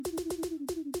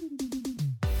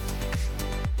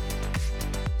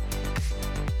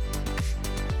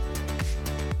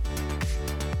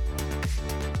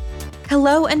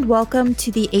Hello and welcome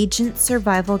to the Agent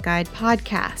Survival Guide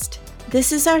podcast.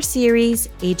 This is our series,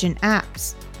 Agent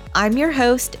Apps. I'm your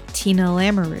host, Tina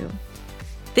Lamoureux.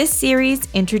 This series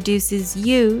introduces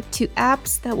you to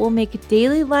apps that will make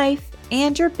daily life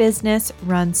and your business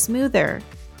run smoother.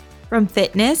 From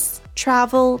fitness,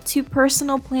 travel, to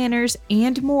personal planners,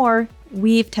 and more,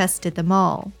 we've tested them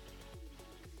all.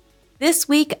 This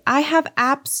week, I have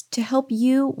apps to help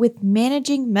you with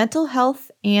managing mental health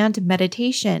and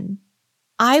meditation.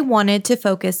 I wanted to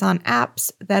focus on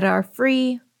apps that are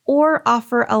free or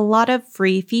offer a lot of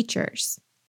free features.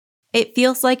 It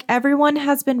feels like everyone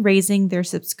has been raising their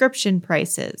subscription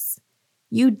prices.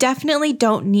 You definitely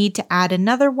don't need to add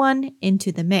another one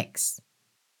into the mix.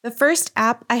 The first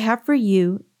app I have for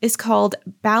you is called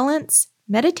Balance,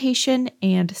 Meditation,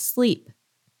 and Sleep.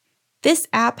 This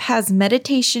app has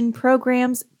meditation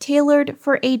programs tailored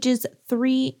for ages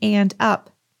 3 and up.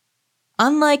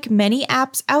 Unlike many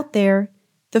apps out there,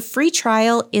 the free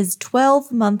trial is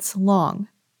 12 months long.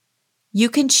 You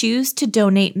can choose to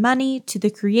donate money to the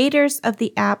creators of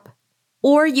the app,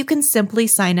 or you can simply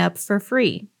sign up for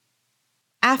free.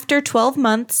 After 12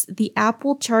 months, the app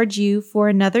will charge you for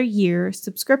another year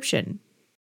subscription,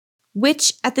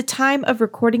 which at the time of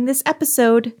recording this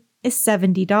episode is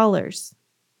 $70.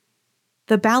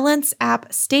 The Balance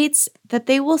app states that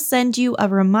they will send you a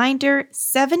reminder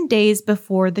 7 days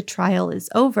before the trial is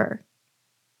over.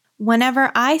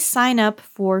 Whenever I sign up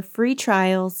for free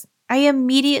trials, I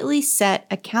immediately set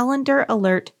a calendar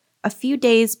alert a few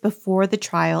days before the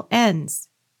trial ends.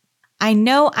 I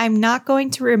know I'm not going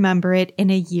to remember it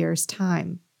in a year's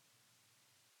time.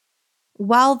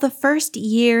 While the first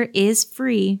year is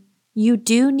free, you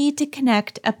do need to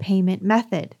connect a payment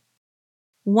method.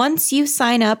 Once you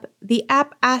sign up, the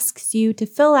app asks you to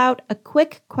fill out a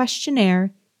quick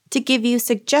questionnaire to give you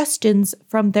suggestions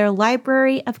from their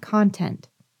library of content.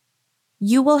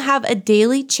 You will have a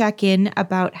daily check-in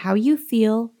about how you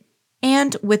feel,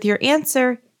 and with your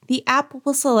answer, the app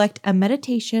will select a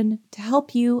meditation to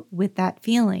help you with that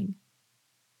feeling.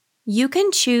 You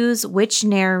can choose which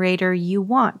narrator you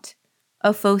want,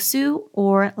 Ofosu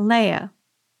or Leah.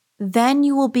 Then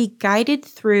you will be guided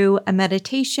through a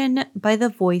meditation by the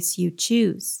voice you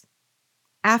choose.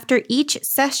 After each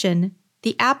session,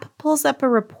 the app pulls up a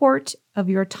report of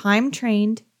your time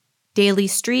trained, daily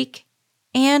streak,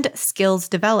 and skills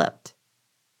developed.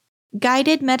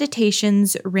 Guided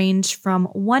meditations range from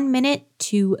 1 minute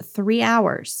to 3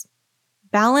 hours.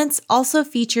 Balance also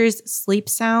features sleep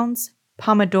sounds,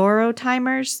 Pomodoro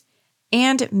timers,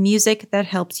 and music that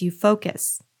helps you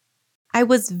focus. I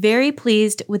was very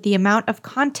pleased with the amount of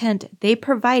content they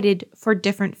provided for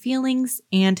different feelings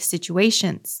and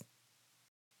situations.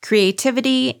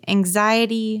 Creativity,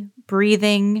 anxiety,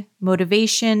 breathing,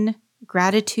 motivation,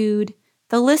 gratitude,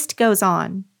 the list goes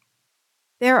on.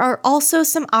 There are also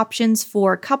some options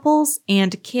for couples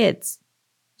and kids.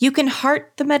 You can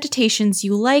heart the meditations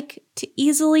you like to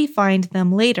easily find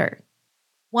them later.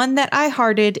 One that I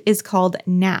hearted is called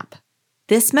Nap.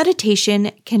 This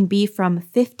meditation can be from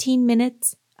 15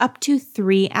 minutes up to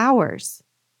 3 hours.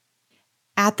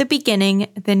 At the beginning,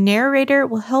 the narrator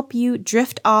will help you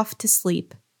drift off to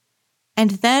sleep.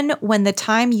 And then when the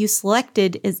time you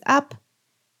selected is up,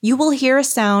 you will hear a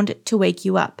sound to wake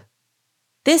you up.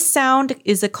 This sound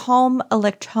is a calm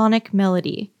electronic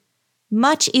melody,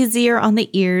 much easier on the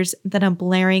ears than a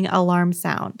blaring alarm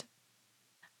sound.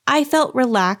 I felt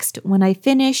relaxed when I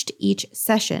finished each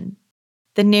session.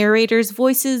 The narrators'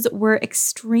 voices were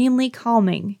extremely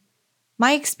calming.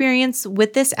 My experience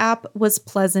with this app was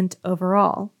pleasant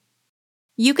overall.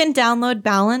 You can download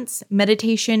Balance,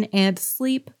 Meditation, and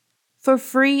Sleep for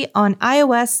free on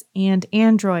iOS and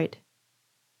Android.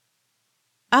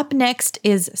 Up next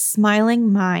is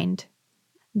Smiling Mind.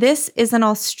 This is an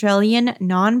Australian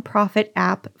non-profit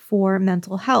app for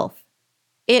mental health.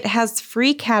 It has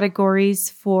free categories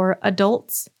for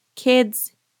adults,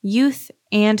 kids, youth,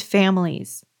 and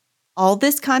families. All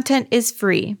this content is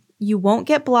free. You won't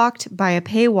get blocked by a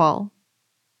paywall.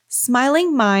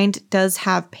 Smiling Mind does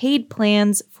have paid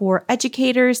plans for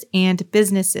educators and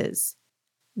businesses,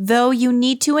 though you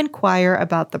need to inquire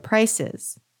about the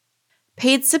prices.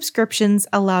 Paid subscriptions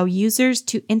allow users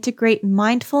to integrate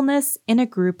mindfulness in a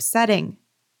group setting,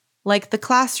 like the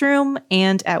classroom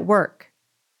and at work.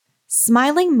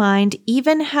 Smiling Mind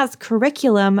even has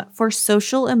curriculum for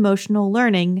social emotional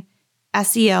learning,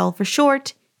 SEL for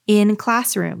short, in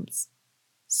classrooms.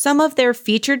 Some of their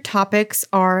featured topics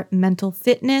are mental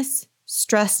fitness,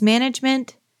 stress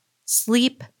management,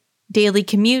 sleep, daily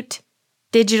commute,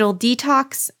 digital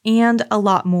detox, and a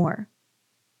lot more.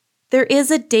 There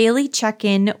is a daily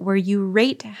check-in where you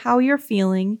rate how you're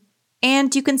feeling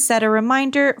and you can set a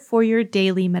reminder for your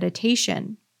daily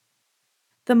meditation.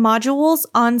 The modules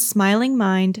on Smiling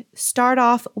Mind start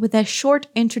off with a short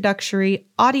introductory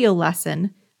audio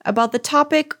lesson about the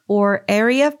topic or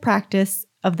area of practice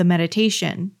of the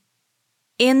meditation.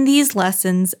 In these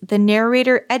lessons, the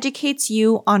narrator educates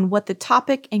you on what the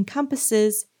topic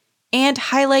encompasses and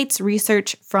highlights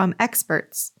research from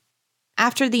experts.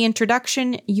 After the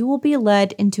introduction, you will be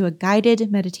led into a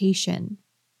guided meditation.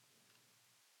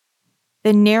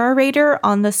 The narrator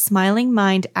on the Smiling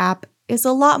Mind app is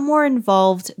a lot more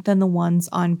involved than the ones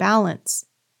on Balance,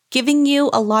 giving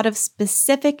you a lot of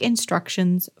specific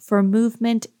instructions for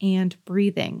movement and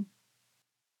breathing.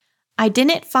 I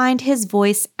didn't find his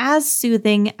voice as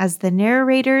soothing as the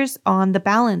narrators on the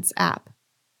Balance app.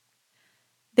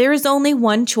 There is only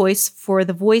one choice for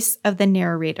the voice of the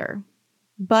narrator,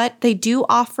 but they do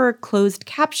offer closed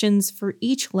captions for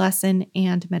each lesson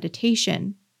and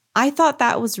meditation. I thought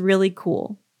that was really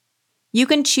cool. You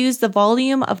can choose the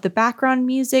volume of the background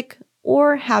music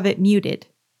or have it muted.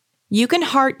 You can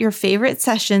heart your favorite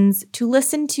sessions to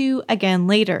listen to again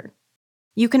later.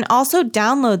 You can also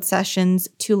download sessions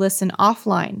to listen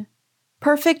offline.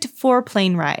 Perfect for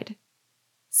plane ride.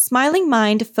 Smiling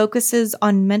Mind focuses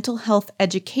on mental health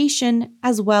education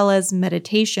as well as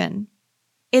meditation.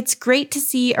 It's great to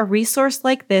see a resource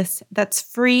like this that's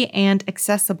free and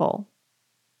accessible.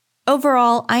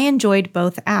 Overall, I enjoyed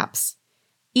both apps.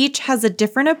 Each has a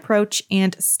different approach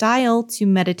and style to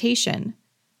meditation.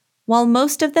 While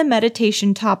most of the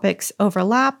meditation topics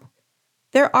overlap,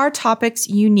 there are topics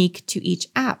unique to each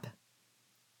app.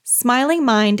 Smiling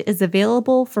Mind is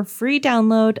available for free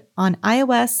download on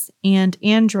iOS and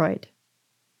Android.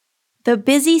 The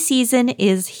busy season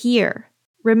is here.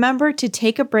 Remember to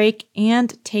take a break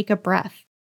and take a breath.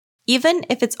 Even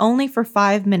if it's only for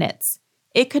 5 minutes,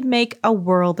 it could make a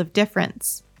world of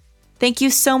difference. Thank you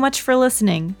so much for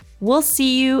listening. We'll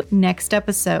see you next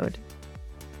episode.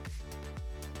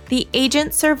 The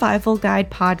Agent Survival Guide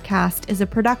podcast is a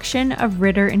production of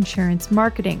Ritter Insurance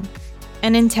Marketing,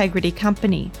 an integrity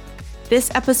company.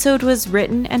 This episode was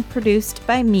written and produced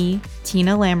by me,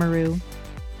 Tina Lamoureux.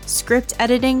 Script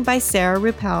editing by Sarah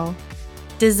Ruppel.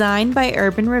 Design by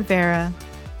Urban Rivera.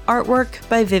 Artwork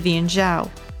by Vivian Zhao.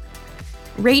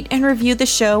 Rate and review the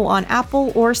show on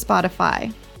Apple or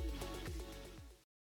Spotify.